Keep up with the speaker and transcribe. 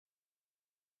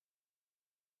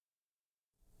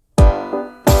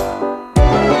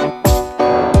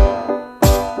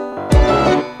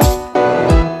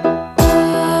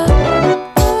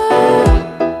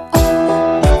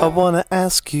wanna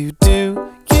ask you,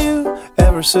 do you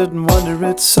ever sit and wonder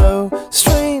it's so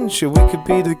strange we could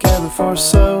be together for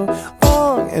so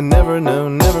long and never know,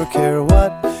 never care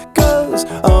what goes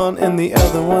on in the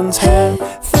other one's head?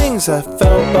 Things I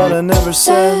felt but I never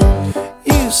said.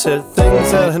 You said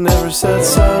things that I never said,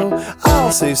 so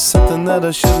I'll say something that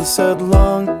I should have said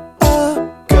long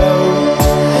ago.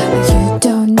 You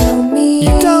don't know me.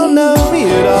 You don't know me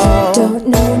at all. You don't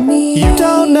know me. You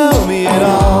don't know me at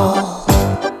all.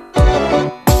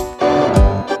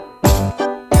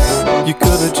 You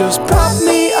could have just propped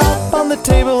me up on the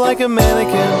table like a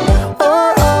mannequin,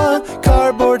 or a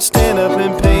cardboard stand up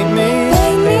and paint me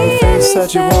the face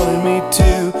that you wanted me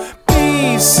to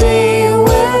be. See,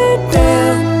 we're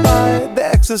damned by the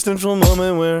existential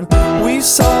moment where we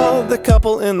saw the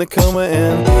couple in the coma,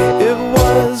 and it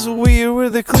was we were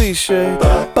the cliche,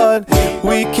 but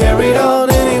we carried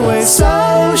on anyway.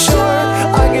 So sure,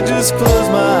 I could just close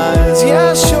my eyes.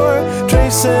 Yeah, sure,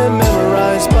 trace and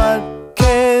memorize, but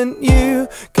can you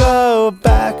go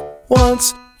back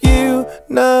once you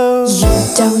know?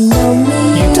 You don't know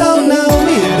me. You don't know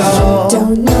me at all. You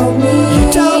don't know me.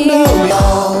 You don't know me at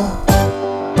all.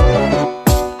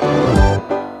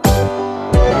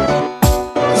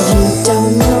 You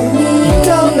don't know me. You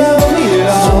don't know me at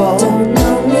all. You don't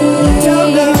know me. You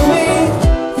don't know me.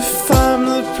 If I'm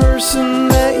the person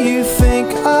that you think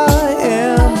I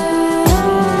am,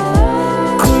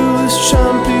 clueless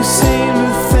chump you seem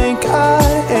to think I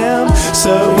am,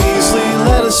 so easily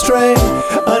led astray,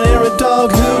 an errant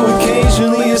dog who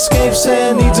occasionally escapes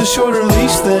and needs a shorter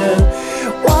leash. Then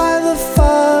why the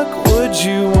fuck would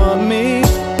you want me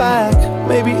back?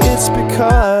 Maybe it's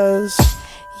because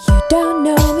You don't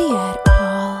know me at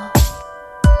all.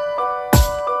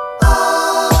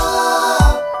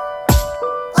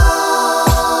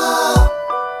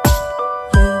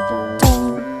 You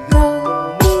don't know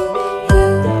me. You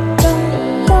don't know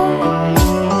me.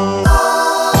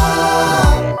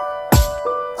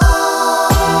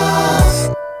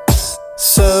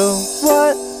 so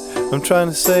what I'm trying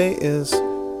to say is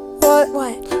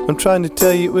What? I'm trying to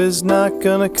tell you is not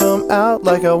gonna come out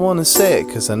like I wanna say it,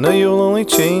 'cause I know you'll only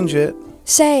change it.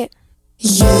 Say it.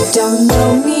 You don't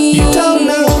know me. You don't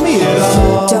know me at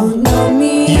all. You don't know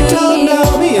me. You don't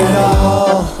know me at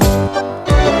all.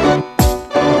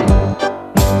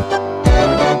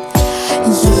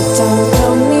 You don't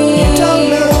know me. You don't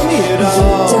know me at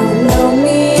all. You don't know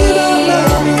me. You don't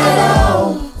know me at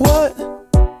all. What?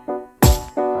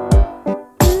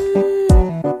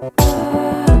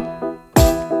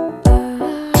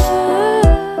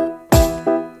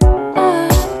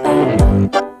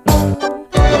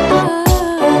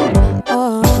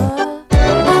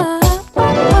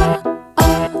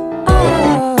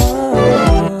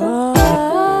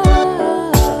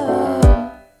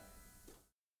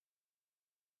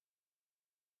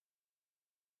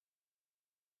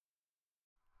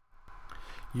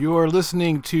 You're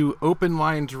listening to Open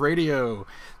Lines Radio.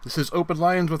 This is Open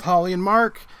Lines with Hollee and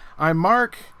Mark. I'm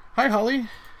Mark. Hi, Hollee.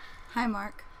 Hi,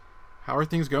 Mark. How are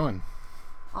things going?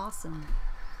 Awesome.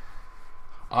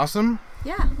 Awesome?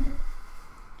 Yeah.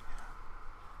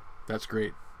 That's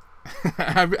great.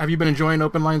 Have you been enjoying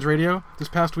Open Lines Radio this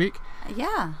past week?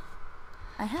 Yeah,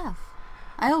 I have.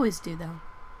 I always do, though.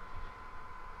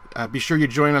 Be sure you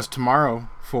join us tomorrow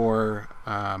for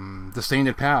The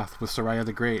Sainted Path with Soraya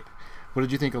the Great. What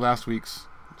did you think of last week's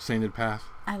Sainted Path?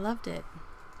 I loved it.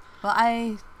 Well,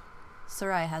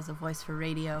 Soraya has a voice for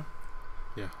radio.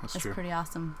 Yeah, that's true. It's pretty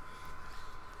awesome.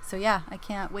 So yeah, I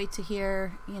can't wait to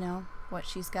hear, what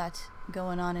she's got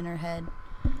going on in her head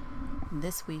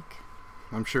this week.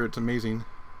 I'm sure it's amazing.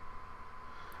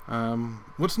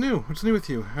 What's new? What's new with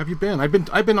you? Have you been?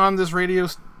 I've been on this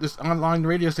online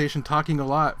radio station talking a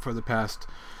lot for the past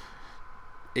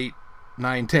 8,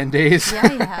 9, 10 days.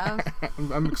 Yeah, you have.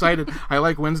 I'm excited. I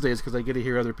like Wednesdays because I get to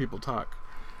hear other people talk.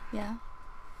 Yeah.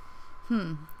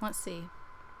 Let's see.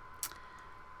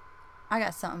 I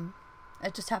got something.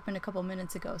 It just happened a couple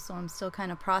minutes ago, so I'm still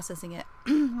kind of processing it.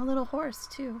 I'm a little hoarse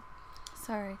too.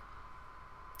 Sorry.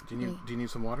 Do you need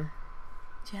some water?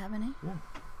 Do you have any? Yeah.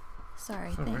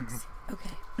 Sorry, Sorry. thanks.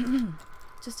 Okay.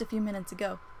 Just a few minutes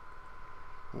ago.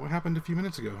 What happened a few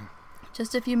minutes ago?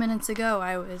 Just a few minutes ago,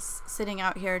 I was sitting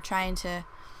out here trying to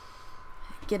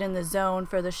get in the zone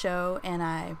for the show, and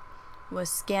I was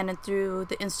scanning through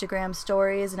the Instagram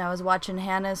stories, and I was watching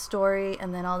Hannah's story,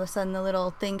 and then all of a sudden the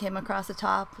little thing came across the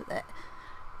top that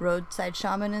Roadside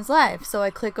Shaman is live. So I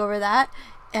click over that,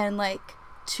 and I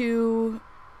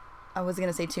was going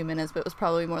to say 2 minutes, but it was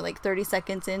probably more like 30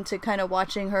 seconds into kind of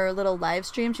watching her little live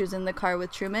stream. She was in the car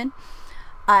with Truman.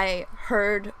 I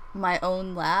heard my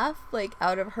own laugh, like,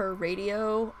 out of her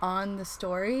radio on the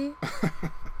story.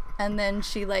 And then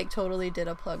she, like, totally did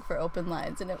a plug for Open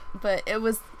Lines. But it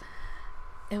was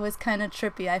kind of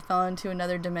trippy. I fell into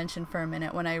another dimension for a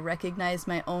minute when I recognized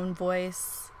my own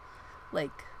voice,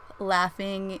 like,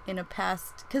 laughing in a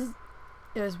past, because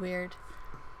it was weird.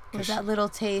 It was that little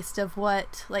taste of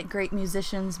what, like, great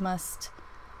musicians must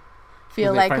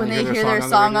feel like when they hear their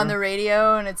song on the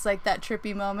radio, and it's like that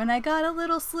trippy moment. I got a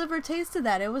little sliver taste of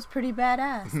that. It was pretty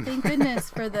badass. Thank goodness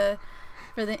for the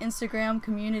Instagram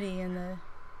community and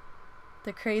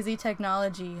the crazy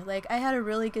technology. Like, I had a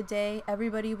really good day.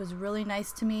 Everybody was really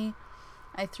nice to me.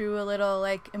 I threw a little,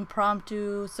 like,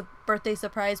 impromptu birthday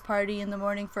surprise party in the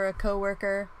morning for a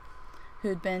coworker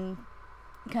who'd been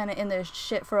kind of in their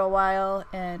shit for a while,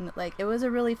 and, like, it was a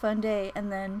really fun day.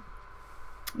 And then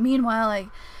meanwhile, I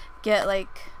get,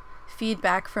 like,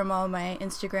 feedback from all my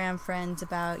Instagram friends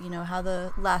about, you know, how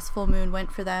the last full moon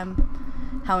went for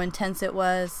them, how intense it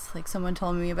was. Like, someone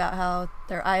told me about how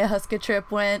their ayahuasca trip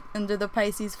went under the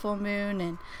Pisces full moon,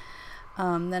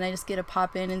 and then I just get to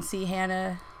pop in and see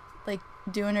Hannah, like,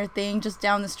 doing her thing just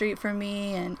down the street from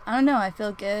me, and I don't know, I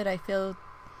feel good. I feel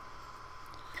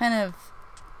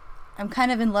I'm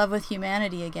kind of in love with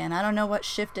humanity again. I don't know what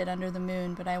shifted under the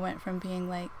moon, but I went from being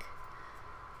like,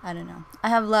 I don't know. I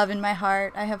have love in my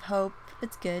heart. I have hope.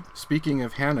 It's good. Speaking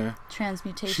of Hannah,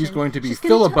 transmutation. She's going to be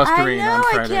filibustering on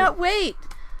Friday. I can't wait.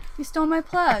 You stole my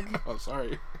plug. Oh,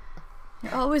 sorry.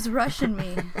 You're always rushing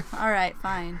me. All right,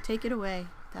 fine. Take it away.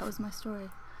 That was my story.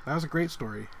 That was a great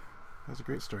story.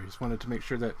 Just wanted to make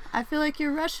sure that... I feel like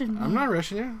you're rushing me. I'm not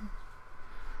rushing you.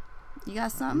 You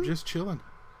got something? I'm just chilling.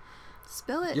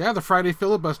 Spill it. Yeah, the Friday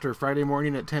filibuster, Friday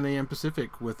morning at 10 a.m.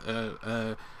 Pacific with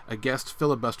a guest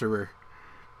filibusterer.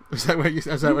 Is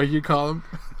that what you call him?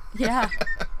 Yeah.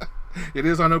 It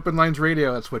is on Open Lines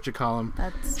Radio. That's what you call him.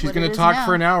 She's going to talk now.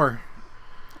 for an hour.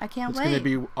 I can't it's wait. It's going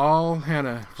to be all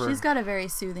Hannah. She's got a very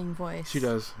soothing voice. She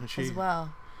does. As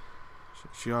well.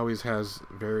 She always has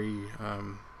very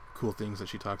cool things that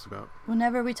she talks about.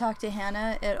 Whenever we talk to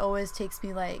Hannah, it always takes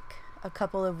me like a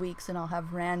couple of weeks, and I'll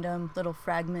have random little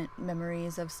fragment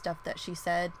memories of stuff that she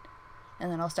said,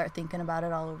 and then I'll start thinking about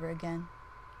it all over again.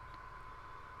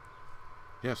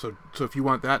 Yeah, so if you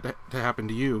want that to happen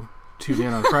to you, tune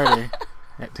in on Friday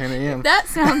at 10 a.m. That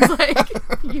sounds like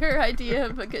your idea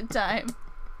of a good time.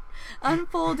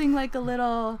 Unfolding like a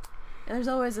little... There's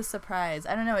always a surprise.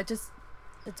 I don't know, it's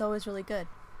always really good.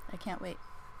 I can't wait.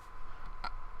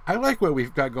 I like what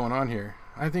we've got going on here.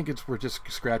 I think we're just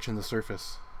scratching the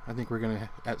surface. I think we're going to...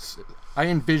 I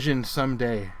envision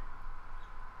someday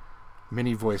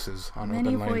many voices on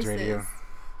Open Lines Radio.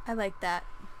 I like that.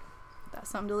 That's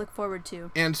something to look forward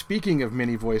to. And speaking of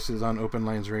many voices on Open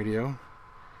Lines Radio...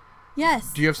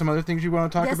 Yes. Do you have some other things you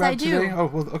want to talk about today? Yes, I do. Oh,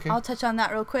 well, okay. I'll touch on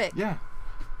that real quick. Yeah.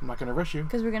 I'm not going to rush you.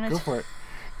 Because we're going to... Go for it.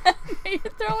 You're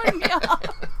throwing me off.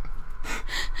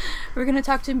 We're going to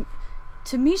talk to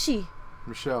Mishi.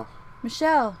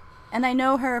 Michelle. And I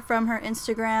know her from her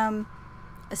Instagram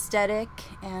aesthetic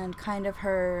and kind of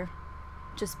her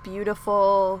just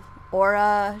beautiful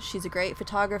aura. She's a great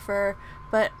photographer,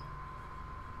 but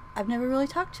I've never really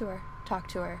talked to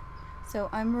her. So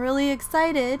I'm really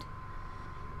excited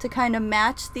to kind of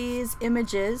match these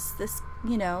images,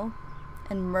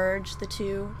 and merge the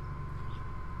two,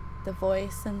 the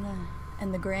voice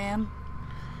and the gram.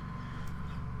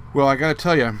 Well, I got to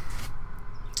tell you,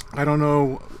 I don't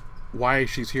know why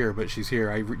she's here, but she's here.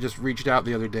 I just reached out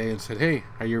the other day and said, "Hey,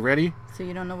 are you ready?" So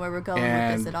you don't know where we're going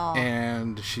with this at all.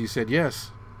 And she said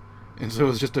yes. And so it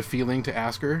was just a feeling to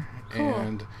ask her. Cool.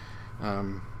 And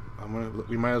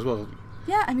we might as well.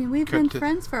 Yeah, I mean, we've been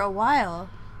friends for a while.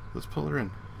 Let's pull her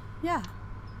in. Yeah.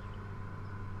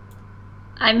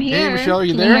 I'm here. Hey, Michelle, are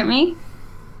you can there? You hear me?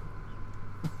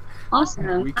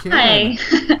 Awesome. We can. Hi.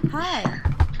 Hi.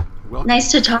 Welcome.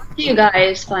 Nice to talk to you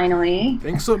guys, finally.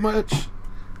 Thanks so much.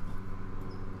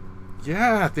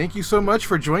 Yeah, thank you so much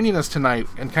for joining us tonight,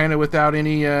 and kind of without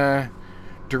any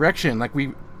direction. Like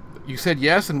you said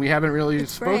yes, and we haven't really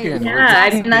spoken. Yeah,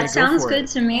 I mean, that sounds good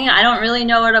to me. I don't really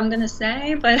know what I'm going to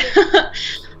say, but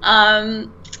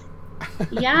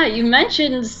yeah, you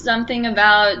mentioned something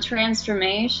about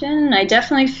transformation. I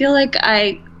definitely feel like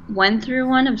I went through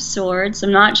one of sorts.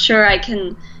 I'm not sure I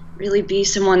can really be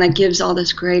someone that gives all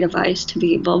this great advice to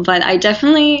people, but I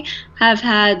definitely have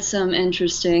had some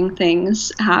interesting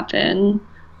things happen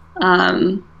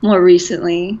more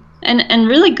recently, and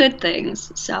really good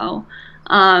things. So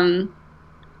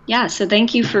yeah, so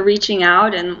thank you for reaching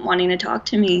out and wanting to talk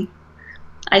to me.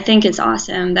 I think it's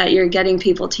awesome that you're getting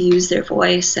people to use their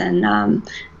voice and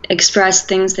express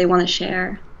things they want to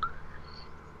share.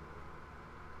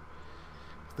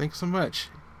 Thanks so much.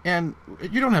 And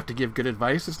you don't have to give good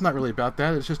advice. It's not really about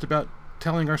that. It's just about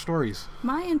telling our stories.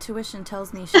 My intuition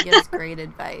tells me she gives great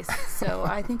advice, so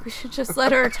I think we should just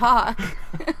let her talk.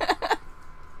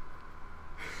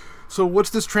 So what's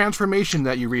this transformation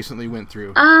that you recently went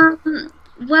through?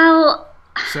 Well,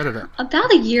 Set it up.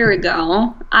 about a year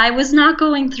ago, I was not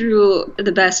going through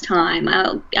the best time,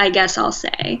 I guess I'll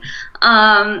say.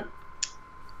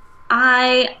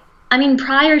 I mean,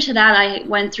 prior to that, I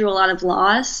went through a lot of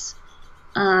loss.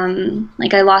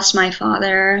 Like, I lost my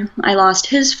father. I lost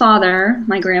his father,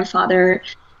 my grandfather,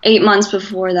 8 months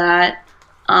before that.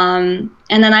 And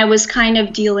then I was kind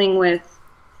of dealing with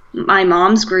my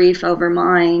mom's grief over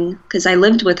mine because I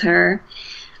lived with her.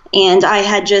 And I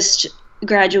had just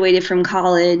graduated from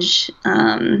college.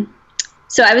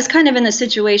 So I was kind of in a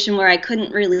situation where I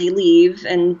couldn't really leave,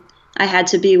 and I had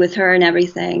to be with her and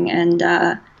everything, and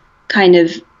kind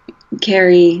of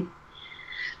carry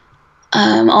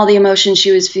all the emotions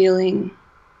she was feeling.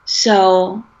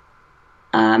 So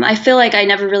I feel like I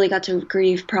never really got to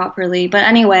grieve properly. But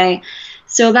anyway,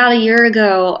 so about a year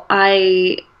ago,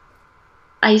 I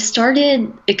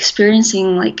started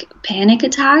experiencing like panic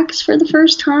attacks for the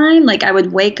first time. Like, I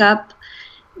would wake up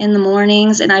in the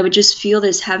mornings and I would just feel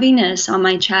this heaviness on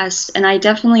my chest. And I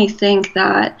definitely think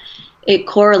that it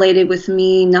correlated with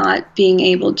me not being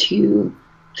able to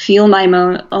feel my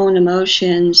own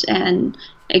emotions and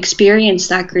experience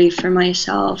that grief for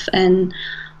myself. And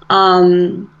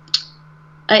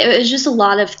it was just a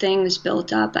lot of things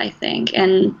built up, I think.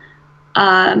 And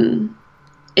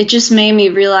it just made me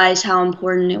realize how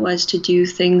important it was to do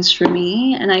things for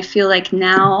me. And I feel like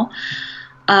now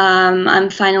I'm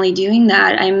finally doing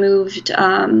that.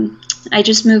 I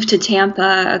just moved to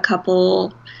Tampa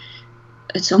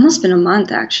it's almost been a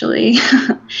month, actually.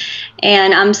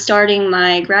 And I'm starting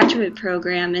my graduate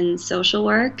program in social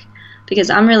work because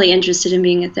I'm really interested in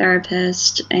being a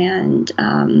therapist, and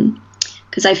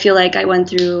because I feel like I went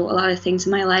through a lot of things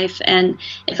in my life, and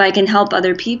if I can help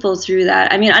other people through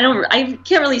that, I mean, I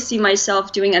can't really see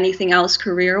myself doing anything else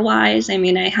career-wise. I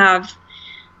mean, I have,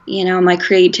 my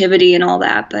creativity and all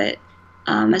that, but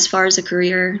as far as a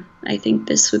career, I think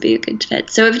this would be a good fit.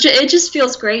 So it just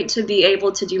feels great to be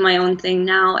able to do my own thing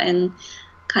now and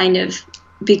kind of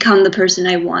become the person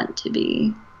I want to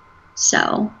be.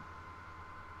 So.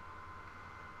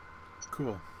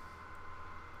 Cool.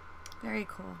 Very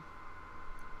cool.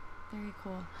 Very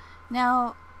cool.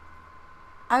 Now,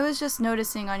 I was just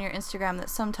noticing on your Instagram that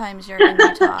sometimes you're in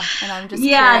Utah, and I'm just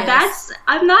curious.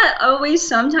 I'm not always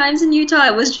sometimes in Utah.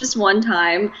 It was just one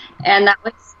time, and that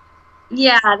was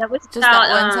just about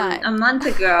that one time. A month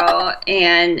ago,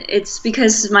 and it's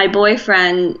because my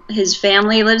boyfriend, his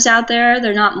family lives out there.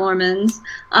 They're not Mormons.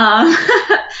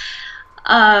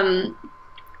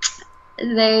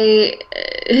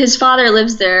 His father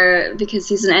lives there because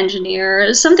he's an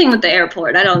engineer, something with the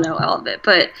airport. I don't know all of it,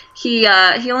 but he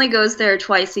only goes there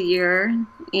twice a year,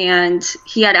 and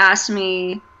he had asked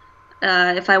me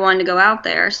if I wanted to go out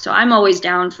there. So I'm always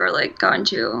down for like going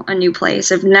to a new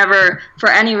place. I've never, for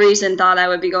any reason, thought I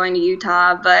would be going to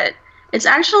Utah, but it's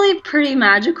actually pretty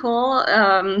magical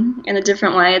in a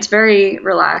different way. It's very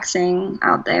relaxing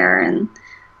out there, and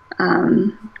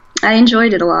I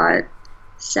enjoyed it a lot.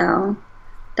 So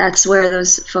that's where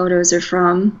those photos are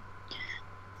from.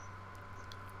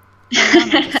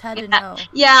 I just had to know.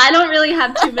 Yeah, I don't really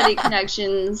have too many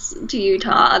connections to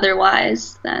Utah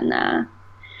otherwise than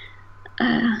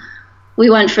we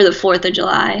went for the 4th of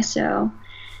July. So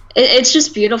it's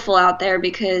just beautiful out there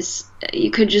because you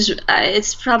could just,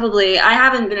 it's probably, I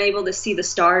haven't been able to see the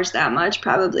stars that much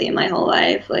probably in my whole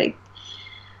life. Like,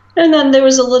 and then there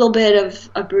was a little bit of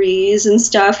a breeze and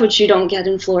stuff, which you don't get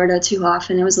in Florida too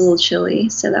often. It was a little chilly,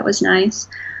 so that was nice.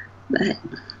 But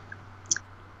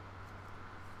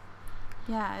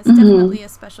yeah, it's definitely a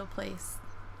special place.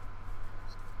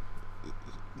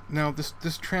 Now,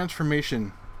 this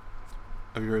transformation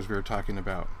of yours we were talking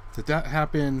about, did that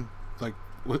happen? Like,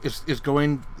 is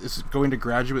going to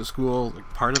graduate school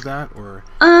like part of that, or?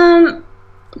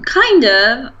 Kind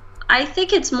of. I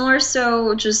think it's more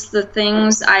so just the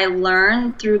things I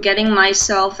learned through getting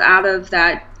myself out of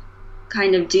that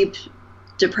kind of deep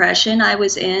depression I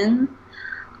was in.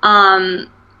 I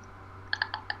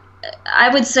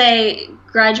would say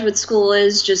graduate school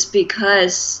is just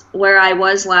because where I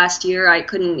was last year, I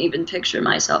couldn't even picture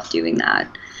myself doing that.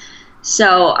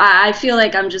 So I feel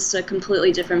like I'm just a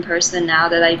completely different person now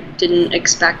that I didn't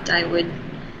expect I would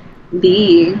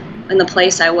be in the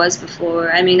place I was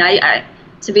before. I mean, I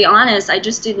to be honest, I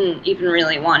just didn't even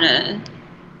really want to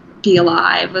be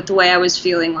alive with the way I was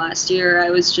feeling last year.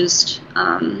 I was just,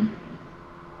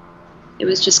 it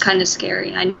was just kind of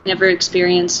scary. I never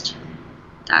experienced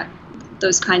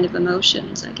those kind of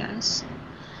emotions, I guess.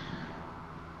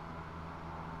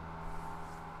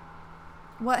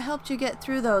 What helped you get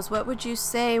through those? What would you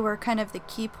say were kind of the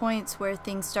key points where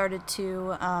things started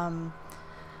to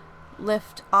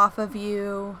lift off of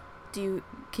you?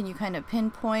 Can you kind of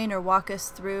pinpoint or walk us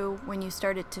through when you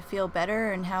started to feel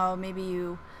better, and how maybe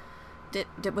you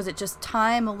was it just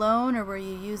time alone, or were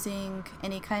you using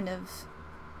any kind of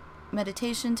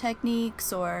meditation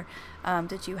techniques, or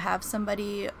did you have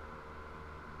somebody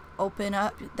open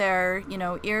up their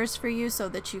ears for you so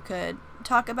that you could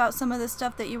talk about some of the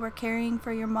stuff that you were carrying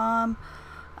for your mom?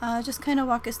 Just kind of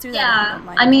walk us through that, if you don't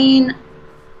mind. I mean,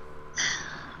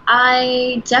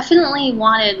 I definitely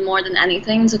wanted more than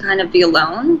anything to kind of be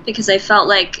alone, because I felt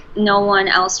like no one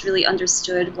else really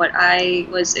understood what I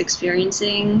was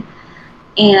experiencing.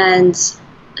 And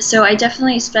so I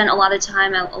definitely spent a lot of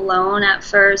time alone at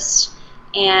first,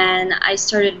 and I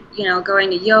started,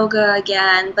 going to yoga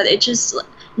again, but it just,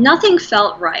 nothing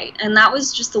felt right. And that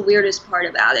was just the weirdest part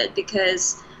about it,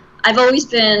 because I've always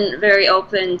been very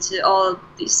open to all of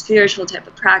these spiritual type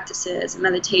of practices and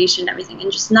meditation and everything, and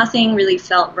just nothing really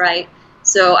felt right.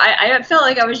 So I felt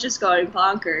like I was just going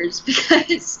bonkers,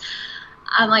 because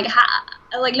I'm like,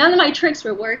 none of my tricks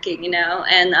were working,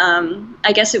 and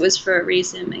I guess it was for a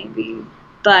reason, maybe.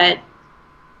 But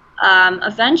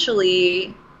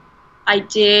eventually I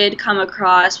did come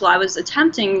across, I was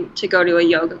attempting to go to a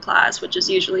yoga class, which is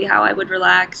usually how I would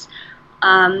relax.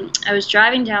 I was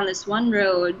driving down this one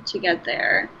road to get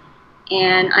there,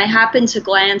 and I happened to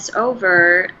glance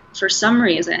over for some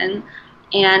reason,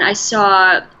 and I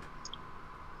saw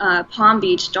Palm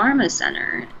Beach Dharma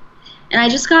Center, and I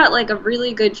just got like a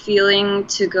really good feeling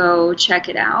to go check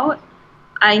it out.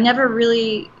 I never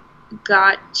really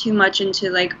got too much into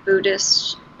like Buddhism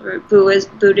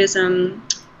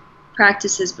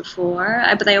practices before,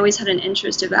 but I always had an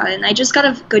interest about it, and I just got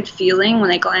a good feeling when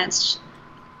I glanced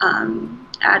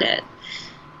at it.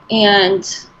 And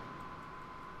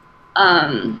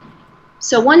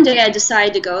so one day I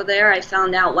decided to go there. I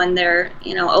found out when their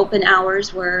open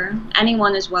hours were.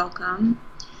 Anyone is welcome.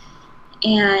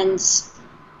 And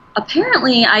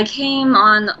apparently I came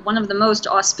on one of the most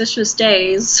auspicious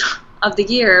days of the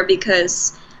year,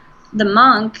 because the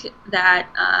monk that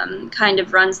kind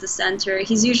of runs the center,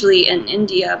 he's usually in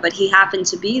India, but he happened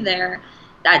to be there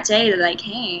that day that I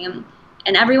came.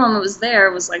 And everyone that was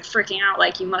there was like freaking out,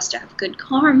 like, you must have good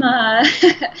karma,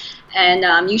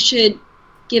 and you should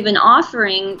give an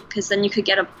offering, because then you could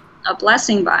get a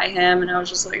blessing by him. And I was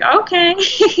just like, okay.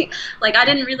 Like, I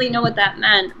didn't really know what that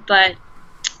meant, but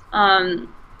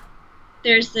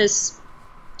there's this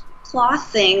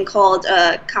cloth thing called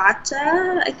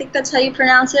kata, I think that's how you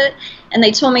pronounce it, and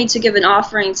they told me to give an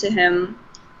offering to him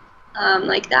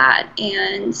like that,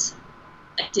 and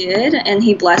I did, and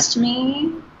he blessed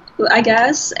me, I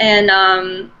guess. And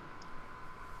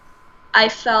I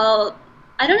felt,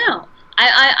 I don't know,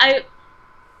 I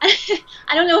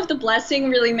don't know if the blessing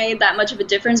really made that much of a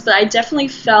difference, but I definitely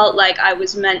felt like I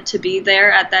was meant to be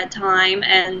there at that time,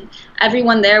 and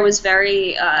everyone there was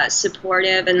very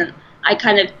supportive, and I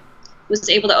kind of was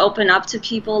able to open up to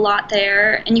people a lot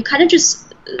there, and you kind of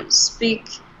just speak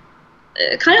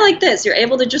kind of like this. You're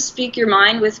able to just speak your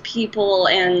mind with people,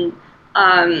 and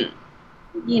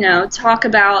talk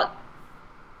about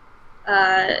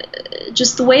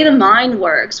just the way the mind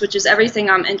works, which is everything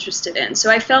I'm interested in.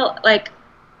 So I felt like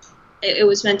it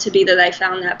was meant to be that I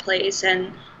found that place,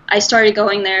 and I started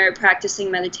going there,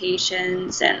 practicing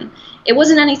meditations, and it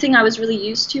wasn't anything I was really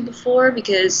used to before,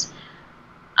 because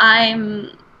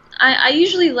I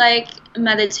usually like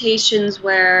meditations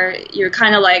where you're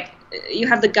kind of like, you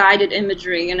have the guided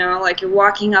imagery, like you're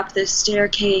walking up this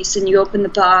staircase and you open the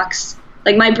box.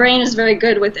 Like, my brain is very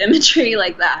good with imagery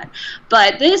like that.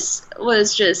 But this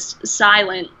was just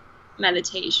silent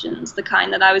meditations, the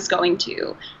kind that I was going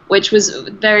to, which was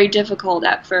very difficult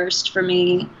at first for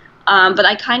me. But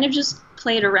I kind of just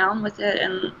played around with it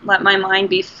and let my mind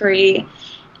be free.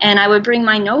 And I would bring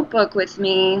my notebook with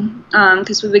me,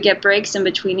 because we would get breaks in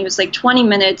between. It was like 20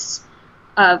 minutes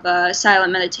of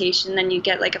silent meditation, then you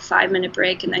get like a 5-minute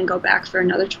break and then go back for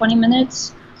another 20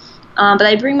 minutes. But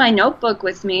I'd bring my notebook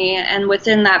with me, and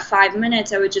within that 5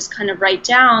 minutes I would just kind of write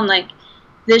down like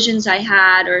visions I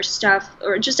had, or stuff,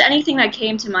 or just anything that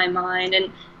came to my mind.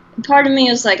 And part of me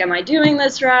is like, am I doing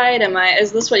this right?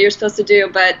 Is this what you're supposed to do?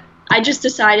 But I just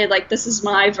decided, like, this is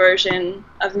my version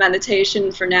of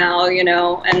meditation for now,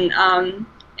 and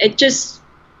it just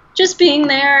being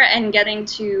there and getting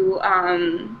to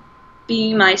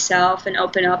be myself and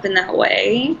open up in that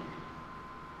way,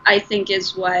 I think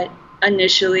is what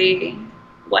initially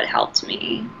what helped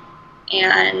me.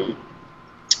 And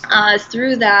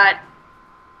through that,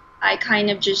 I kind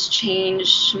of just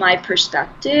changed my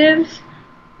perspective.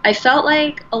 I felt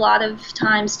like a lot of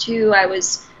times too, I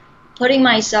was putting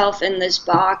myself in this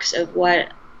box of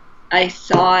what I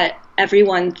thought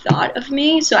everyone thought of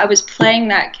me. So I was playing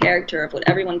that character of what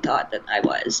everyone thought that I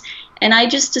was. And I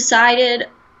just decided,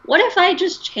 what if I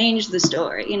just changed the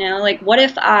story? You know, like, what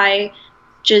if I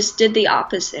just did the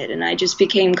opposite and I just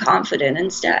became confident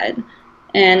instead?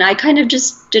 And I kind of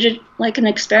just did it like an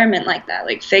experiment like that,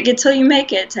 like fake it till you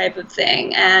make it type of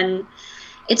thing. And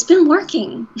it's been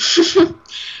working.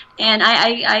 And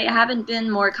I haven't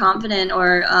been more confident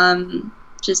or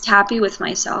just happy with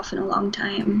myself in a long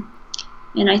time.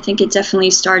 And I think it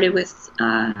definitely started with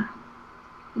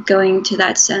going to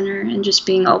that center and just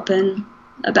being open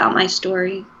about my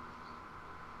story.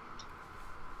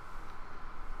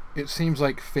 It seems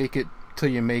like fake it till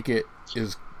you make it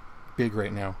is big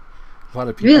right now. A lot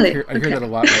of people. Really? I hear that a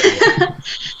lot right now.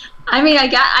 I mean, I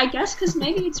guess because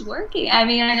maybe it's working. I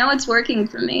mean, I know it's working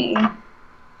for me.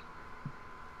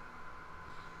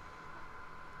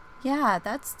 Yeah,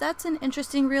 that's an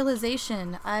interesting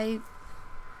realization. I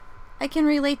can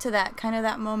relate to that, kind of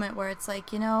that moment where it's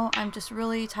like, you know, I'm just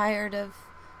really tired of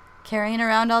carrying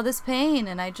around all this pain,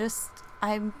 and I'm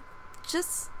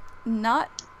just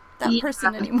not that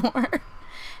person anymore.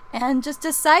 And just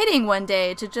deciding one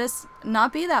day to just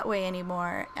not be that way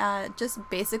anymore, just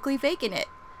basically faking it.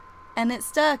 And it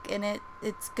stuck, and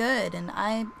it's good, and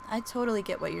I totally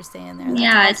get what you're saying there. That's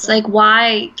yeah, awesome. It's like,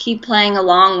 why keep playing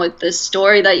along with this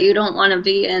story that you don't want to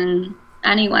be in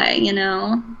anyway, you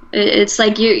know? It's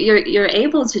like you're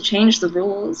able to change the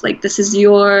rules. Like, this is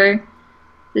your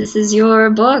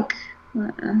book.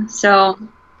 So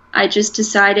I just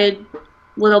decided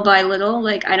little by little,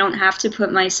 like, I don't have to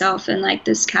put myself in like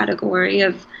this category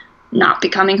of not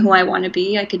becoming who I want to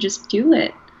be. I could just do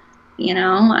it, you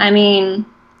know? I mean,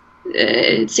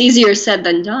 it's easier said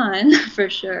than done for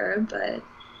sure, but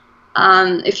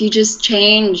if you just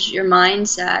change your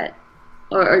mindset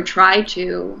or try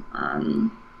to,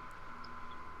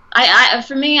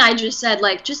 for me, I just said,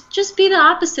 like, just be the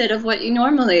opposite of what you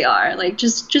normally are. Like,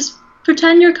 just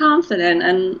pretend you're confident,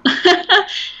 and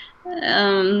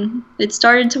it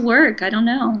started to work. I don't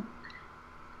know.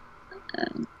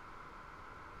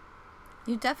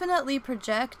 You definitely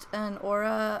project an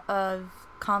aura of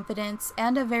confidence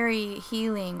and a very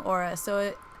healing aura.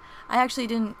 So I actually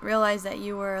didn't realize that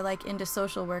you were like into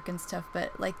social work and stuff,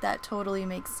 but like that totally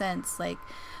makes sense. Like,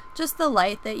 just the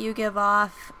light that you give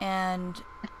off, and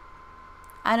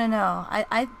I don't know.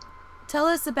 I tell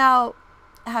us about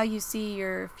how you see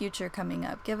your future coming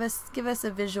up. Give us a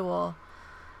visual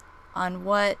on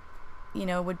what, you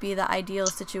know, would be the ideal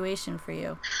situation for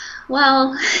you.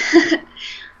 Well,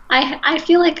 I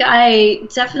feel like I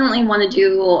definitely want to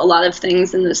do a lot of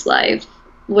things in this life,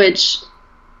 which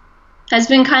has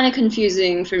been kind of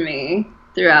confusing for me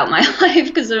throughout my life,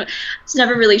 because I was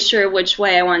never really sure which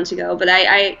way I wanted to go. But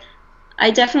I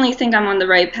definitely think I'm on the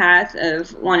right path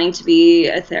of wanting to be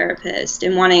a therapist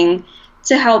and wanting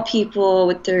to help people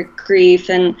with their grief.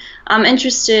 And I'm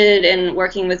interested in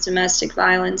working with domestic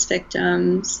violence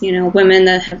victims, you know, women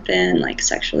that have been like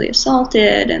sexually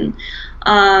assaulted. And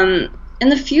in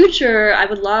the future, I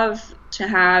would love to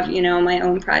have, you know, my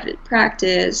own private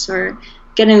practice or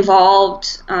get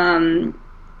involved in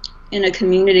a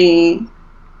community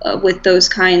with those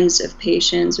kinds of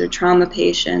patients or trauma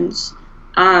patients.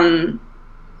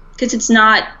 Because it's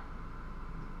not,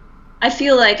 I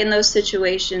feel like in those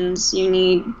situations you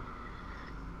need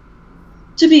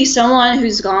to be someone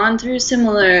who's gone through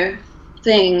similar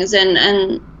things,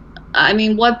 and I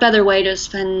mean, what better way to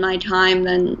spend my time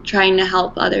than trying to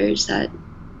help others that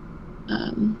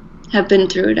have been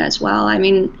through it as well. I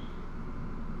mean,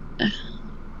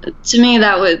 to me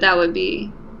that would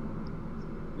be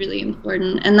really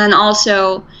important. And then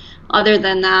also, other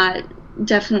than that,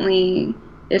 definitely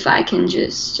if I can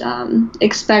just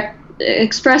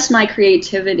express my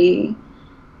creativity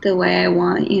the way I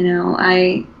want, you know.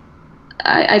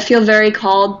 I feel very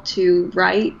called to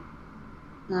write.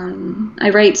 I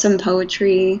write some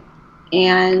poetry,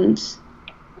 and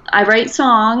I write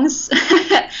songs.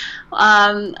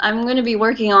 I'm going to be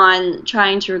working on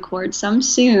trying to record some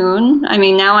soon. I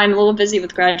mean, now I'm a little busy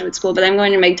with graduate school, but I'm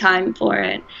going to make time for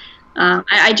it.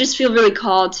 I just feel really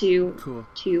called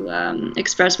to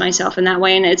express myself in that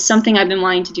way, and it's something I've been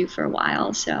wanting to do for a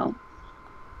while. So,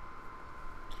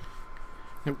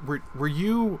 were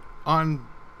you in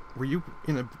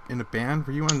a band?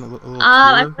 Were you on a little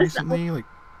tour recently? Like,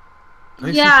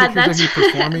 yeah,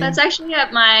 that's actually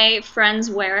at my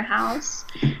friend's warehouse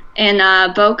in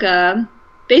Boca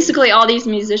basically all these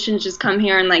musicians just come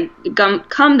here and like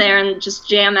come there and just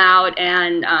jam out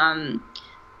and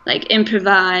like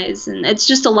improvise, and it's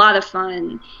just a lot of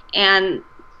fun. And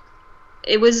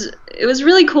it was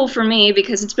really cool for me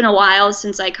because it's been a while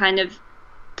since I kind of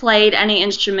played any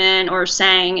instrument or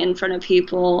sang in front of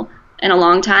people in a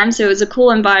long time, so it was a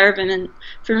cool environment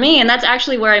for me, and that's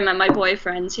actually where I met my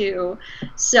boyfriend too.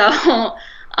 So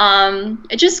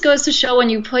it just goes to show when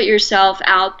you put yourself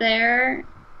out there,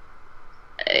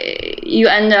 you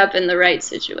end up in the right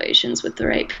situations with the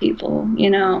right people, you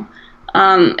know.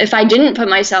 If I didn't put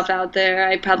myself out there,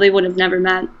 I probably would have never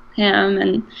met him,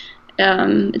 and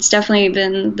it's definitely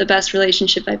been the best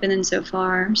relationship I've been in so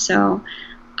far. So,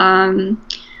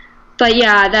 but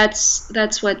yeah,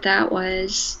 that's what that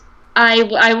was.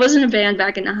 I was in a band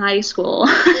back in high school.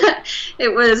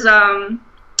 It was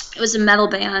a metal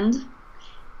band.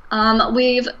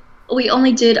 We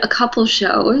only did a couple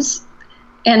shows,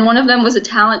 and one of them was a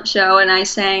talent show, and I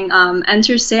sang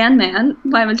Enter Sandman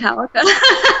by Metallica.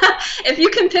 If you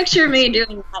can picture me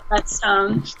doing that, that's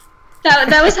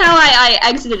that was how I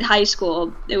exited high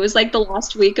school. It was like the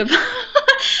last week of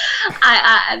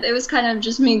it was kind of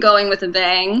just me going with a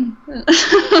bang.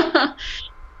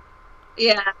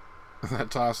 Yeah.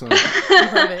 That's awesome. I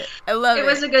love it. I love it. It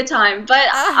was a good time. But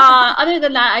other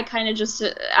than that, I kind of just,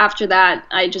 after that,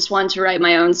 I just wanted to write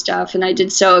my own stuff, and I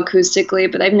did so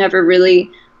acoustically, but I've never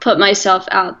really put myself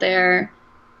out there.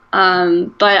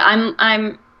 But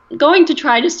I'm going to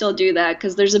try to still do that,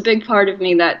 because there's a big part of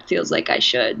me that feels like I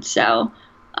should. So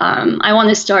I want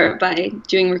to start by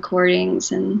doing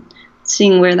recordings and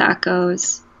seeing where that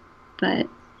goes. But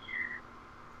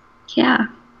yeah.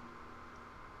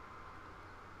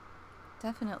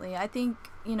 Definitely. I think,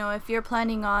 you know, if you're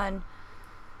planning on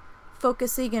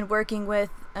focusing and working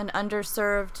with an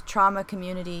underserved trauma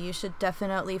community, you should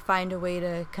definitely find a way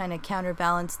to kind of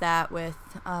counterbalance that with,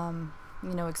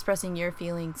 you know, expressing your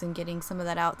feelings and getting some of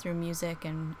that out through music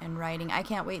and writing. I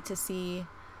can't wait to see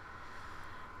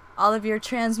all of your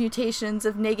transmutations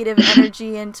of negative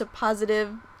energy into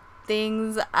positive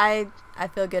things. I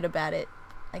feel good about it.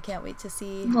 I can't wait to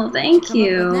see. Well, thank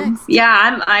you.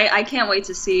 Yeah, I can't wait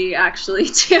to see, actually,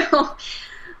 too.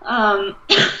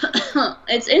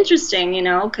 It's interesting, you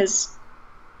know, because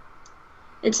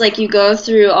it's like you go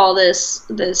through all this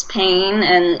pain,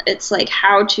 and it's like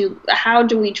how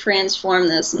do we transform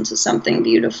this into something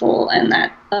beautiful and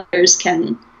that others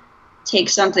can take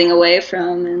something away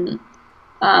from, and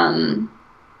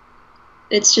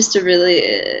it's just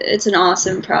it's an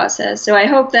awesome process. So I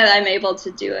hope that I'm able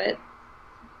to do it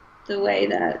the way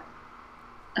that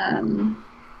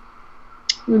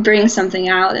we bring something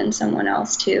out in someone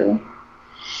else too.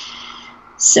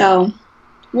 So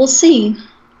we'll see.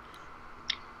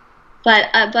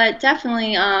 But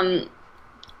definitely,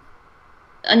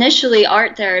 initially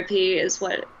art therapy is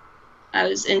what I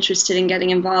was interested in getting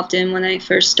involved in when I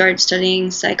first started studying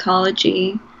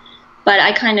psychology. But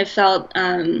I kind of felt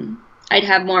I'd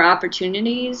have more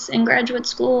opportunities in graduate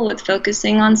school with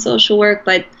focusing on social work,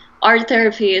 but art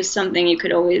therapy is something you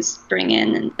could always bring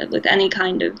in with any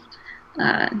kind of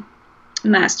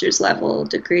master's level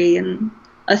degree in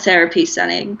a therapy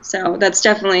setting. So that's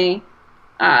definitely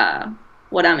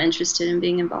what I'm interested in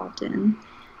being involved in.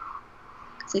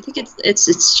 Because I think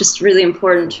it's just really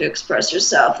important to express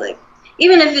yourself. Like,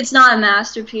 even if it's not a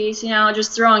masterpiece, you know,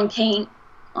 just throwing paint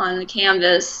on the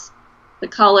canvas, the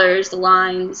colors, the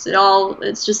lines,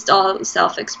 it's just all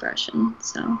self-expression.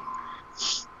 So.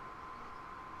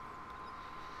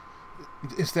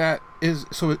 Is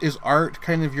art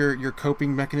kind of your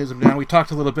coping mechanism now? We talked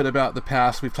a little bit about the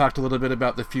past. We've talked a little bit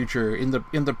about the future. In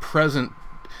the present,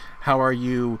 how are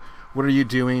you? What are you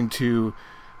doing to,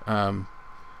 like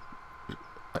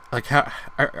how?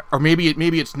 Or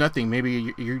maybe it's nothing.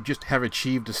 Maybe you just have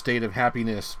achieved a state of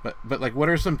happiness. But like, what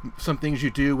are some things you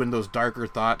do when those darker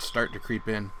thoughts start to creep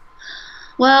in?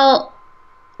 Well,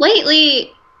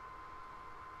 lately,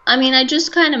 I mean, I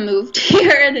just kind of moved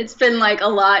here, and it's been like a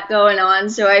lot going on,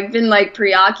 so I've been like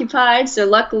preoccupied. So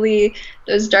luckily,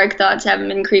 those dark thoughts haven't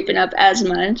been creeping up as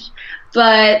much.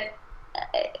 But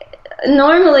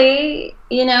normally,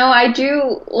 you know, I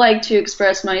do like to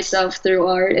express myself through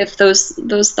art. If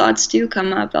those thoughts do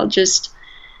come up, I'll just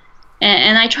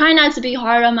and I try not to be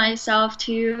hard on myself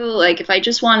too. Like, if I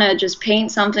just want to just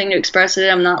paint something to express it,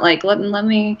 I'm not like let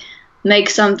me make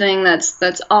something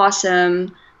that's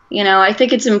awesome. You know, I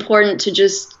think it's important to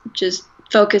just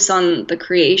focus on the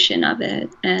creation of it.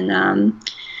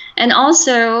 And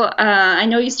also, I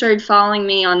know you started following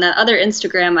me on that other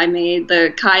Instagram I made,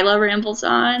 the Kyla Rambles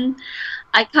on.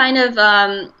 I kind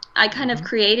of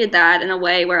created that in a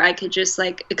way where I could just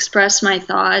like express my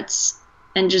thoughts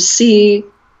and just see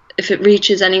if it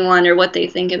reaches anyone or what they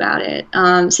think about it.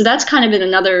 So that's kind of been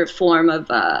another form of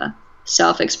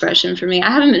self-expression for me. I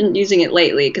haven't been using it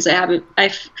lately because I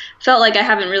felt like I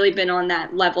haven't really been on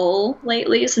that level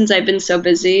lately since I've been so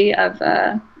busy of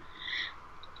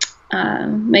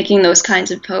making those kinds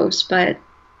of posts. But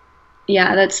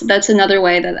yeah, that's another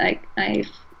way that I've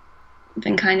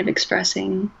been kind of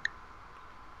expressing.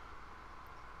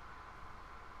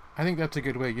 I think that's a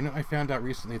good way. I found out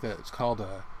recently that it's called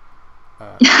a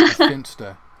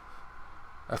Finsta.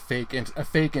 A fake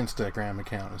Instagram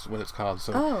account is what it's called.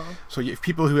 So,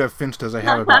 people who have Finstas, I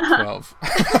have about 12.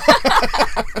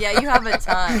 Yeah, you have a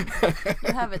ton.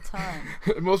 You have a ton.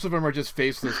 Most of them are just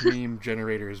faceless meme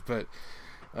generators, but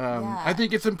I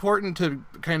think it's important to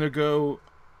kind of go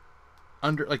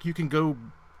under. Like you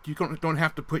don't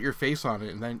have to put your face on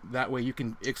it, and then that way you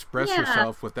can express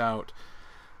yourself without.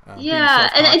 And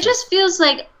it just feels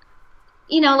like,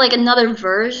 like another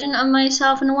version of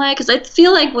myself in a way, because I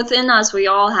feel like within us we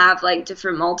all have like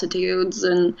different multitudes,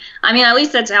 and I mean, at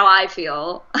least that's how I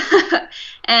feel.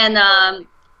 And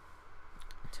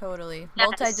totally,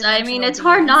 yes, I mean, it's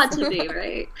hard not to be,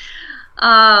 right?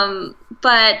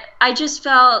 But I just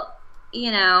felt,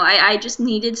 I just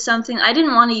needed something. I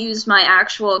didn't want to use my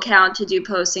actual account to do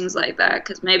postings like that,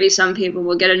 because maybe some people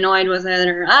will get annoyed with it,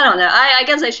 or I don't know. I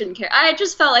guess I shouldn't care. I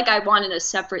just felt like I wanted a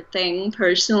separate thing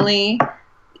personally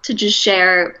to just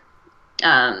share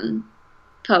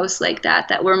posts like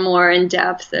that were more in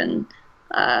depth and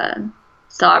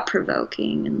thought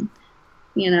provoking, and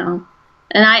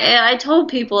and I told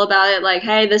people about it, like,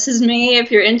 hey, this is me.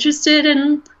 If you're interested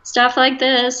in stuff like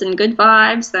this and good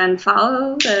vibes, then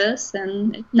follow this,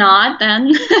 and if not,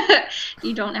 then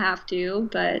you don't have to.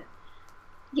 But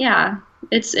yeah,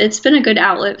 it's been a good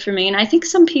outlet for me, and I think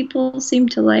some people seem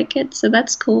to like it, so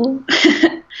that's cool.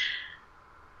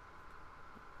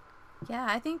 Yeah,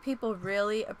 I think people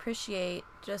really appreciate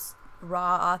just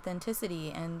raw authenticity,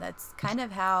 and that's kind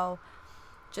of how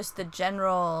just the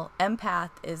general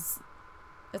empath is.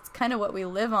 It's kind of what we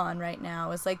live on right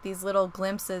now. It's like these little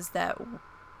glimpses that,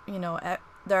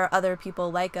 there are other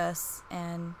people like us,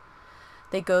 and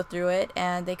they go through it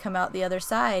and they come out the other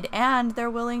side, and they're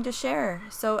willing to share.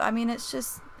 So, I mean, it's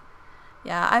just,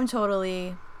 yeah, I'm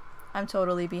totally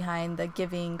behind the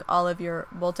giving all of your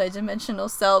multidimensional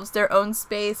selves their own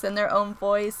space and their own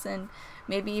voice, and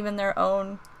maybe even their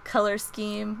own color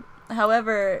scheme,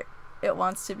 however it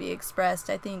wants to be expressed.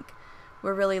 I think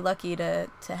we're really lucky to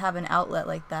have an outlet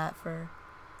like that for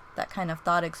that kind of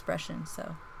thought expression.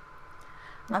 So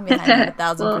I'm behind it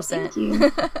 1,000%. Well, thank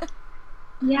you.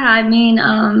 Yeah, I mean,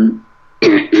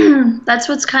 that's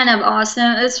what's kind of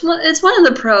awesome. It's one of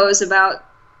the pros about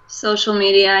social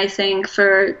media, I think,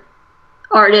 for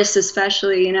artists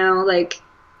especially. Like,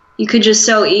 you could just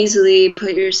so easily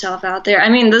put yourself out there. I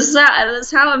mean, this is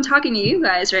how I'm talking to you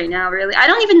guys right now, really. I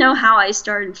don't even know how I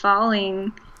started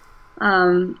following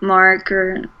Mark,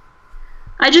 or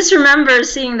I just remember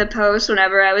seeing the post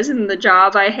whenever I was in the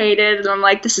job I hated, and I'm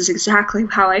like, this is exactly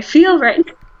how I feel right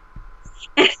now.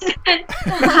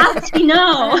 How do you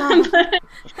know?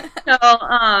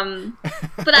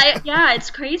 But it's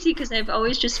crazy because I've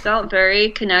always just felt very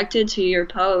connected to your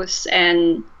posts,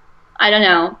 and I don't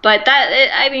know, but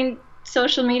I mean,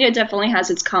 social media definitely has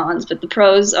its cons, but the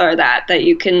pros are that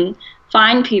you can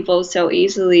find people so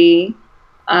easily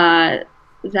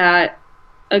that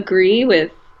agree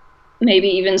with maybe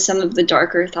even some of the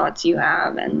darker thoughts you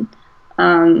have, and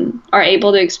are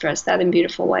able to express that in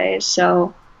beautiful ways.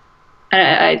 So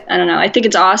I don't know. I think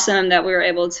it's awesome that we were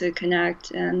able to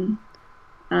connect, and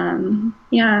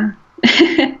yeah.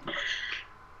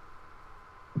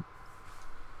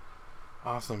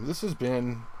 Awesome. This has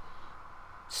been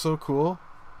so cool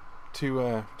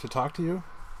to talk to you.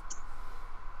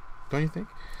 Don't you think?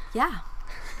 Yeah.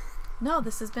 No,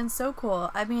 this has been so cool.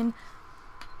 I mean,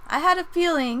 I had a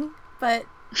feeling, but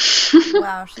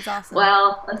wow, she's awesome.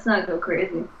 Well, let's not go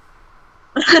crazy.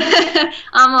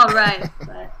 I'm all right,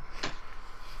 but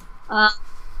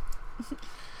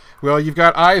well, you've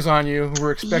got eyes on you.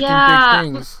 We're expecting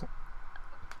big things.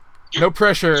 No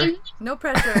pressure. No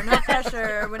pressure. No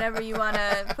pressure. Whenever you want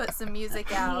to put some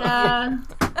music out.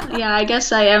 Yeah, I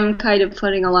guess I am kind of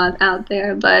putting a lot out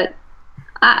there, but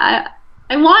I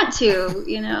want to,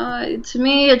 To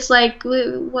me, it's like,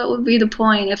 what would be the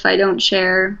point if I don't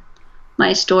share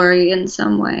my story in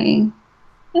some way?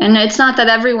 And it's not that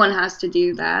everyone has to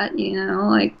do that,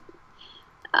 Like,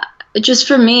 just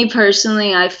for me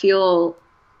personally, I feel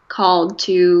called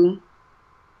to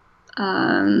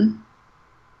kind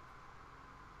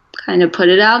of put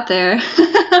it out there,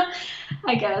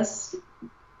 I guess.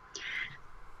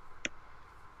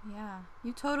 Yeah,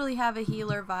 you totally have a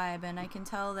healer vibe, and I can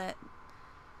tell that.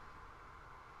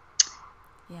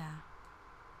 Yeah.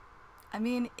 I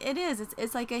mean, it is.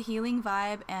 It's like a healing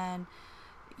vibe, and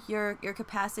your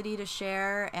capacity to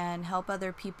share and help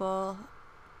other people.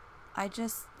 I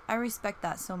respect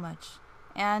that so much,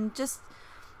 and just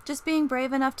being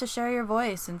brave enough to share your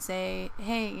voice and say,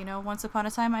 hey, you know, once upon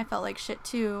a time I felt like shit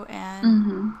too,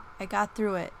 and I got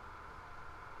through it.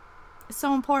 It's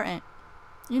so important.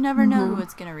 You never know who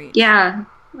it's gonna reach. Yeah,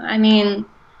 I mean,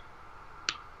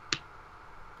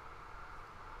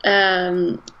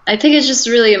 I think it's just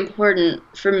really important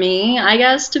for me, I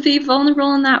guess, to be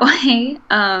vulnerable in that way,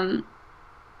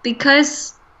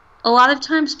 because a lot of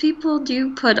times people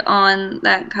do put on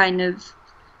that kind of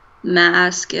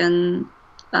mask, and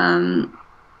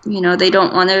you know, they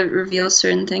don't want to reveal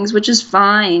certain things, which is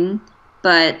fine,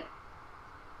 but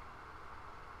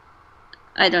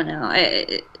I don't know.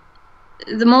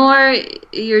 The more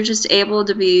you're just able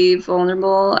to be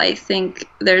vulnerable, I think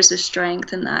there's a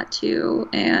strength in that too,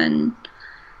 and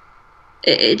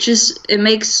it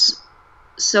makes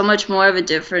so much more of a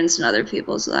difference in other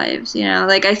people's lives, you know?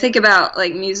 Like, I think about,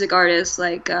 like, music artists,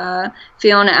 like,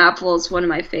 Fiona Apple is one of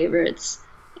my favorites,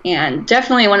 and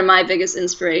definitely one of my biggest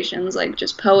inspirations, like,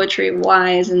 just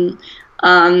poetry-wise, and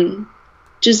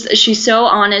just, she's so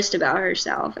honest about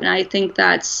herself, and I think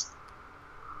that's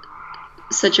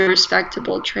such a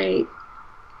respectable trait,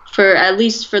 for, at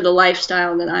least for the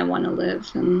lifestyle that I want to live,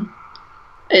 and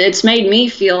it's made me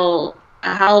feel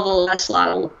a hell of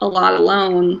a lot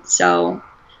alone, so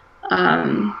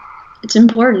it's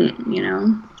important, you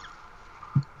know.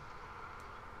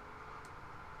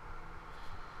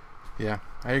 Yeah,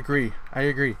 I agree.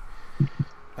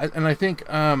 And I think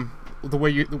I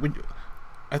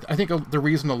think the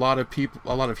reason a lot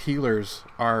of healers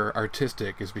are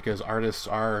artistic is because artists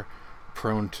are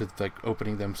prone to, like,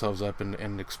 opening themselves up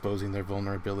and exposing their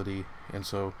vulnerability, and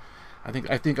so I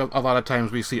think a lot of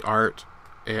times we see art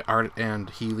and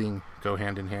healing go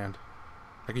hand in hand,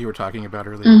 like you were talking about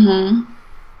earlier.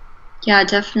 Yeah,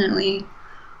 definitely.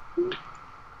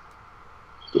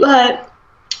 But,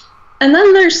 and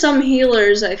then there's some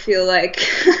healers, I feel like,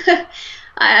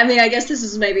 I mean, I guess this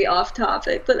is maybe off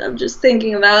topic, but I'm just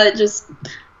thinking about it, just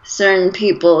certain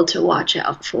people to watch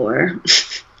out for.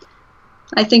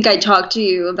 I think I talked to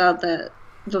you about that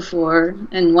before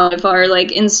in one of our, like,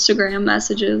 Instagram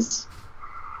messages.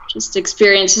 Just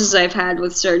experiences I've had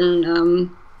with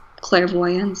certain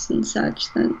clairvoyants and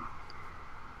such. That.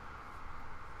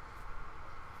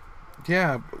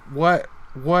 Yeah, what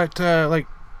like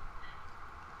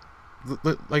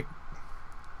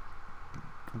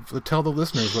tell the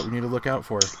listeners what we need to look out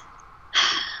for.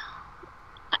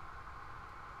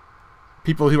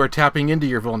 People who are tapping into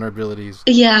your vulnerabilities.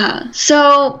 Yeah,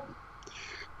 so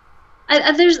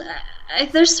there's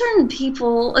certain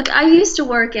people, like, I used to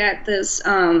work at this, I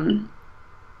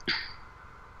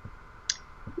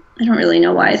don't really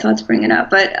know why I thought to bring it up,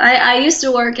 but I used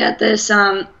to work at this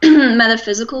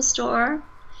metaphysical store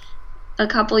a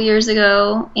couple years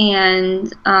ago,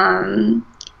 and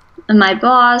my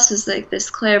boss was, like, this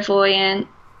clairvoyant,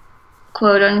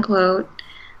 quote unquote,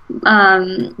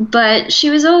 but she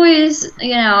was always,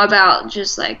 you know, about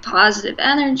just, like, positive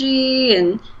energy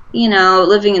and, you know,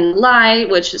 living in light,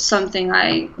 which is something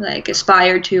I, like,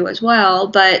 aspire to as well,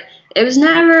 but it was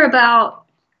never about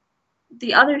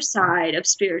the other side of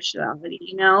spirituality,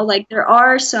 you know, like, there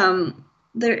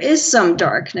is some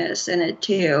darkness in it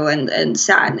too, and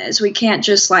sadness. We can't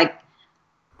just, like,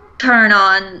 turn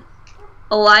on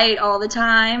a light all the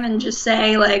time and just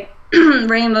say, like,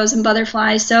 rainbows and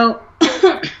butterflies. So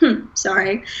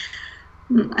sorry,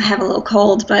 I have a little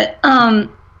cold, but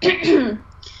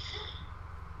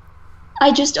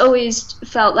I just always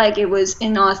felt like it was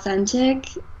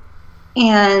inauthentic,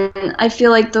 and I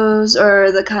feel like those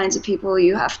are the kinds of people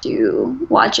you have to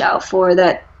watch out for,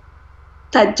 that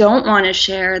don't want to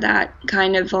share that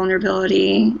kind of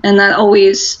vulnerability, and that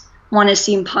always want to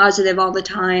seem positive all the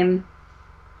time.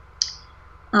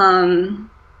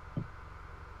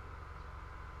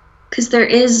 Because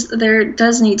there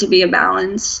does need to be a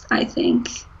balance, I think.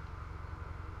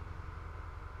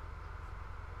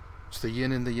 It's the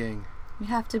yin and the yang. You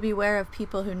have to beware of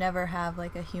people who never have,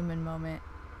 like, a human moment.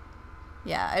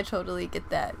 Yeah, I totally get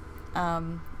that.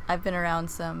 I've been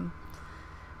around some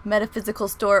metaphysical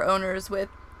store owners with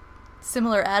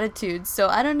similar attitudes, so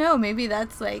I don't know, maybe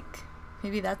that's a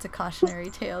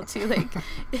cautionary tale too, like,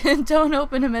 don't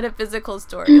open a metaphysical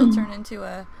store, you'll turn into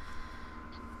a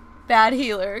bad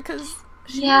healer, because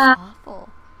she's awful.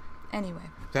 Anyway.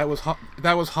 That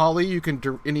was Holly. You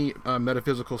can any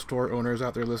metaphysical store owners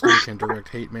out there listening can direct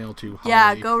hate mail to Holly.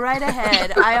 Yeah, go right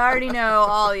ahead. I already know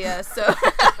all ya, so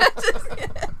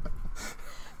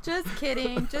just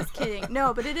kidding.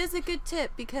 No, but it is a good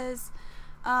tip because,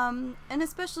 and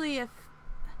especially if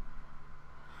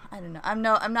I don't know. I'm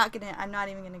not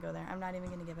even gonna go there. I'm not even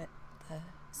gonna give it the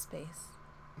space.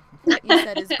 What you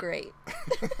said is great.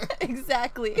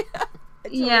 Exactly.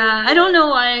 Yeah, I don't know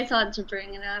why I thought to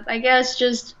bring it up. I guess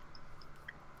I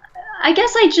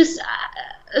just,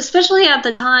 especially at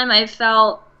the time, I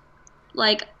felt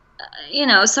like,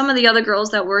 some of the other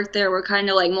girls that worked there were kind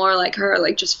of like more like her,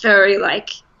 like just very like,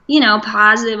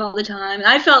 positive all the time. And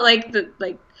I felt like the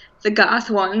goth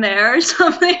one there or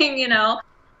something,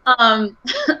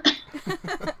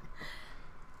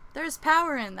 There's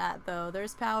power in that, though.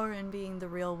 There's power in being the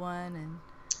real one, and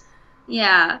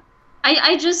yeah,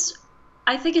 I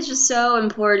think it's just so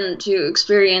important to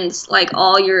experience like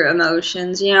all your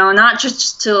emotions, not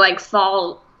just to like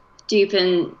fall deep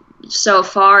in so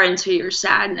far into your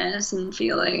sadness and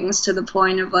feelings to the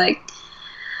point of like,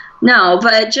 no,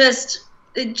 but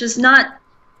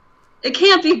it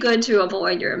can't be good to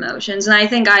avoid your emotions. And I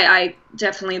think I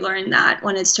definitely learned that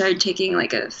when it started taking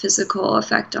like a physical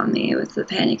effect on me with the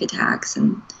panic attacks.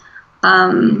 And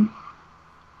I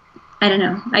don't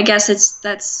know. I guess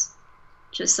that's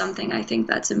just something I think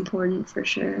that's important for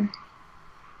sure.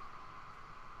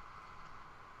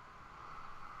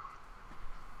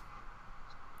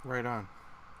 Right on.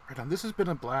 This has been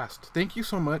a blast. Thank you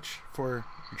so much for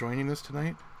joining us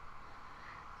tonight.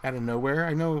 Out of nowhere,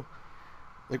 I know.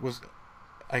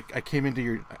 I came into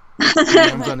your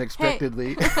DMs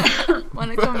unexpectedly.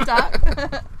 Want to come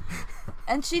talk?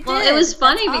 And she did. Well, it was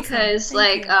funny awesome. because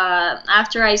Thank you.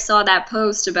 after I saw that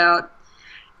post about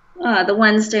the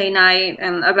Wednesday night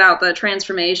and about the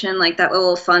transformation, like that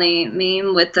little funny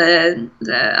meme with the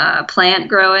plant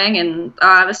growing and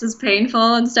this is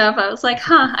painful and stuff, I was like,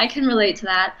 I can relate to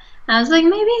that. And I was like,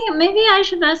 maybe I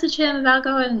should message him about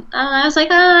going. I was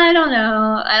like, I don't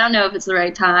know if it's the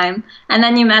right time. And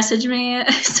then you messaged me,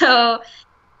 so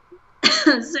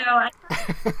I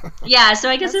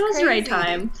guess it was the right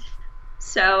time.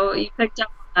 So you picked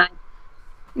up on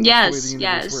that. Yes,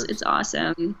 it's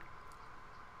awesome.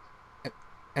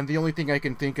 And the only thing I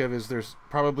can think of is there's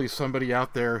probably somebody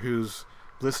out there who's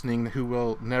listening who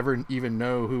will never even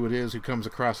know who it is who comes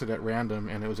across it at random,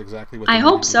 and it was exactly what they I needed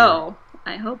hope to so.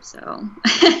 I hope so.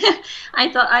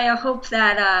 I hope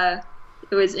that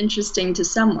it was interesting to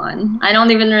someone. I don't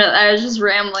even I was just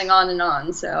rambling on and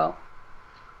on, so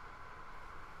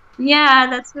yeah,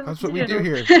 that's what we do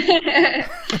here.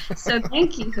 So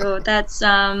thank you. That's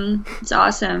it's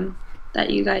awesome that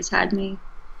you guys had me.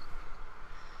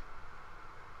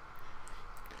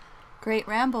 Great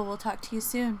ramble. We'll talk to you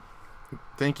soon.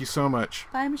 Thank you so much.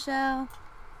 Bye, Michelle.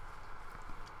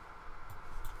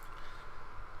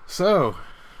 So,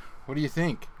 what do you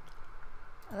think?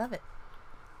 I love it.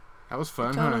 That was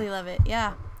fun, Totally huh? love it.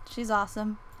 Yeah, she's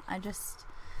awesome. I just,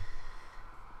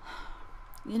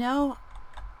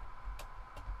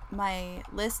 my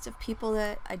list of people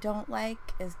that I don't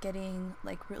like is getting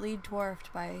like really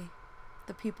dwarfed by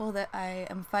the people that I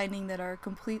am finding that are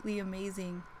completely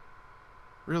amazing.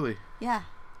 Really? Yeah.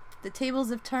 The tables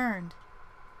have turned.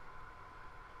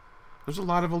 There's a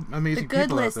lot of amazing The good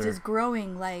people out list there. is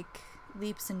growing like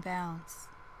leaps and bounds.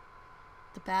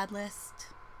 The bad list,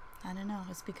 I don't know,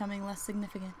 it's becoming less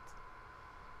significant.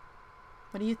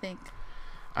 What do you think?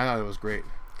 I thought it was great.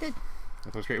 Good. I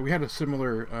thought it was great. We had a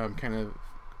similar kind of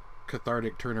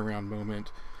cathartic turnaround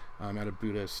moment at a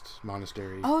Buddhist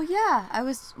monastery. Oh yeah,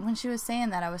 when she was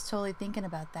saying that, I was totally thinking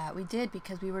about that. We did,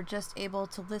 because we were just able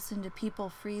to listen to people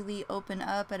freely open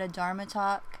up at a Dharma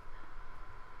talk.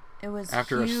 It was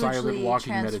After a silent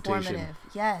walking meditation.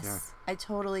 Yes, Yeah. I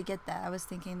totally get that. I was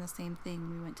thinking the same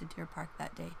thing. We went to Deer Park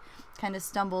that day. Kind of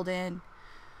stumbled in,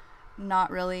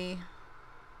 not really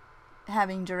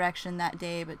having direction that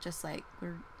day, but just like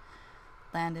we're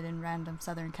landed in random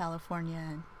Southern California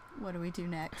and what do we do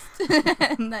next?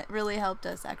 And that really helped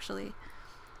us, actually.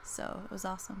 So it was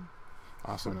awesome.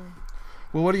 Awesome. Totally.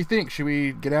 Well, what do you think? Should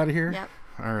we get out of here? Yep.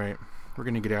 All right. We're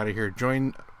going to get out of here.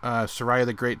 Join Soraya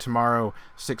the Great tomorrow,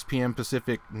 6 p.m.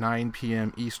 Pacific, 9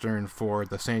 p.m. Eastern for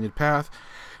The Sainted Path.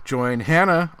 Join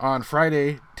Hannah on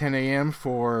Friday, 10 a.m.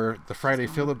 for the Friday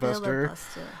Filibuster.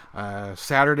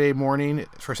 Saturday morning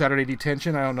for Saturday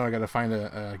Detention. I don't know. I got to find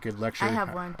a good lecture. I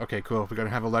have one. Okay, cool. We're going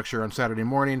to have a lecture on Saturday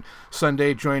morning.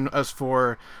 Sunday, join us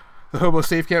for the Hobo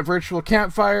Safe Camp Virtual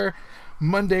Campfire.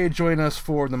 Monday, join us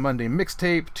for the Monday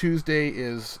Mixtape. Tuesday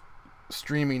is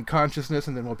streaming consciousness,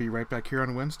 and then we'll be right back here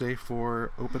on Wednesday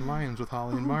for Open Lines with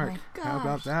Hollee and Mark. My gosh, How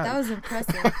about that? That was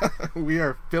impressive. We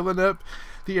are filling up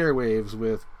the airwaves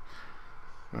with,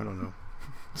 I don't know,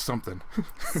 something.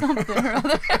 Something or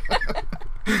other.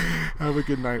 Have a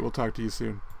good night. We'll talk to you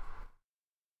soon.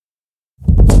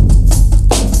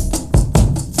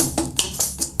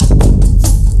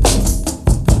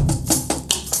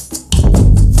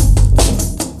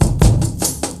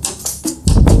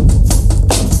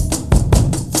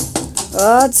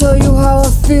 I tell you how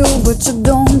I feel, but you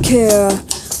don't care.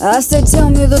 I say tell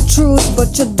me the truth,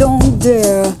 but you don't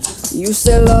dare. You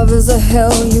say love is a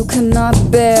hell you cannot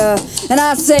bear, and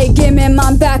I say give me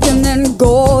my back and then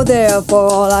go there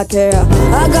for all I care.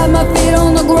 I got my feet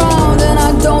on the ground and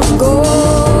I don't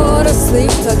go to sleep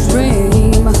to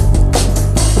dream.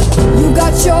 You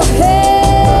got your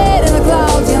head in the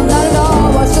clouds, you're not at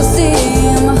all what you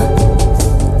seem.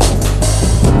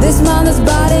 This mind, this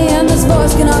body, and this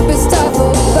voice cannot be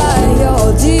stifled by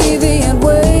your deviant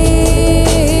ways.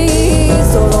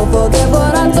 So don't forget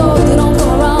what I told you, don't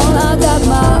come around. I got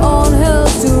my own hell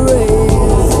to raise.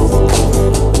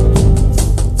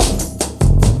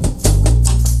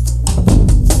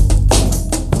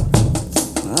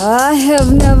 I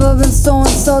have never been so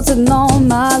insulted in all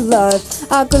my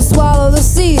life. I could swallow the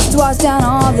seas twice down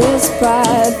all this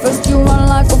pride. First you run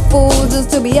like a fool just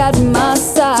to be at my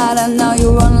side, and now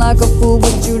you run like a fool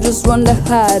but you just run to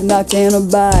hide, and I can't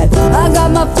abide. I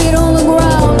got my feet on the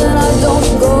ground and I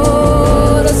don't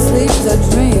go to sleep to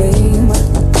dream.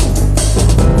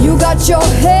 You got your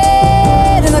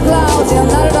head in the clouds, you're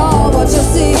not at all what you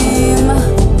seem.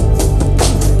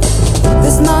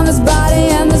 This mind, this body,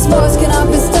 and this voice cannot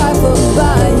be stifled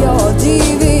by your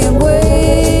deviant ways.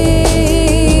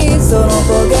 So don't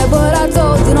forget what I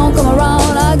told you, don't come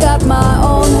around. I got my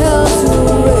own hell to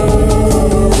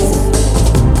raise.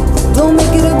 Don't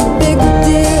make it a big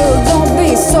deal, don't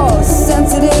be so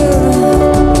sensitive.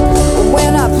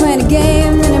 We're not playing a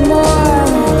game anymore.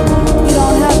 You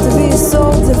don't have to be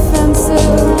so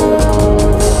defensive.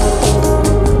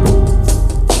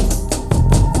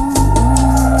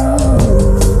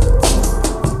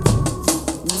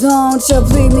 Don't you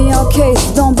plead me your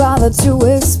case, don't bother to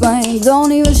explain.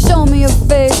 Don't even show me your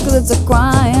face, cause it's a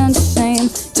crying shame.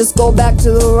 Just go back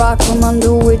to the rock from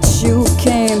under which you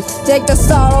came. Take the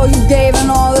sorrow you gave and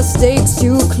all the stakes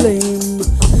you claim.